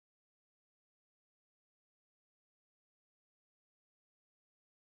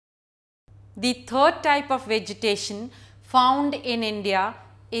The third type of vegetation found in India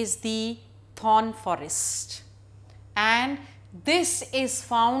is the thorn forest, and this is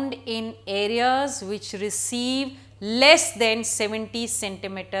found in areas which receive less than 70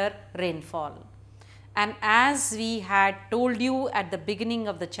 centimeter rainfall. And as we had told you at the beginning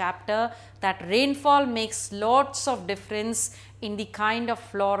of the chapter, that rainfall makes lots of difference in the kind of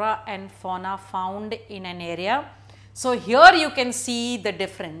flora and fauna found in an area. So here you can see the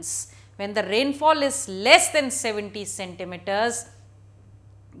difference. When the rainfall is less than 70 centimeters,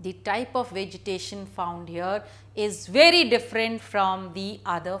 the type of vegetation found here is very different from the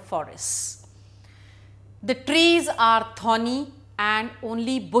other forests. The trees are thorny and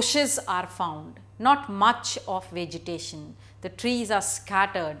only bushes are found, not much of vegetation. The trees are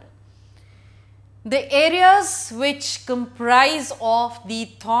scattered. The areas which comprise of the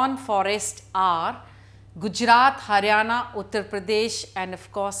thorn forest are Gujarat, Haryana, Uttar Pradesh, and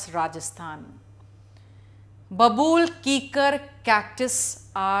of course Rajasthan. Babool, kikar, cactus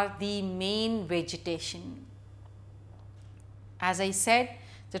are the main vegetation. As I said,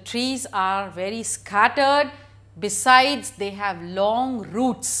 the trees are very scattered. Besides, they have long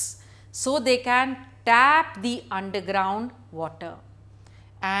roots, so they can tap the underground water,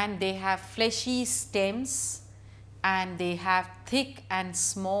 and they have fleshy stems, and they have thick and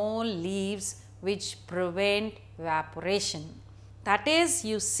small leaves which prevent evaporation. That is,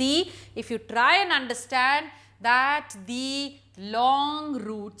 you see, if you try and understand that the long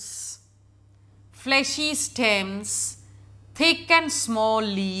roots, fleshy stems, thick and small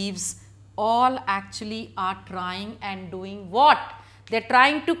leaves, all actually are trying and doing what? They are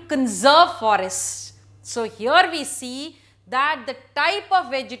trying to conserve forests. So here we see that the type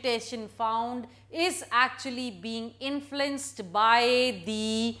of vegetation found is actually being influenced by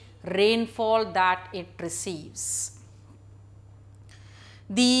the rainfall that it receives.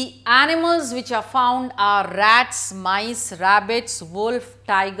 The animals which are found are rats, mice, rabbits, wolf,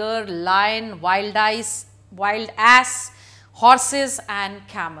 tiger, lion, wild ass, horses and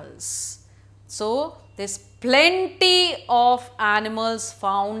camels. So, there is plenty of animals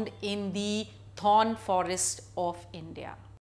found in the thorn forest of India.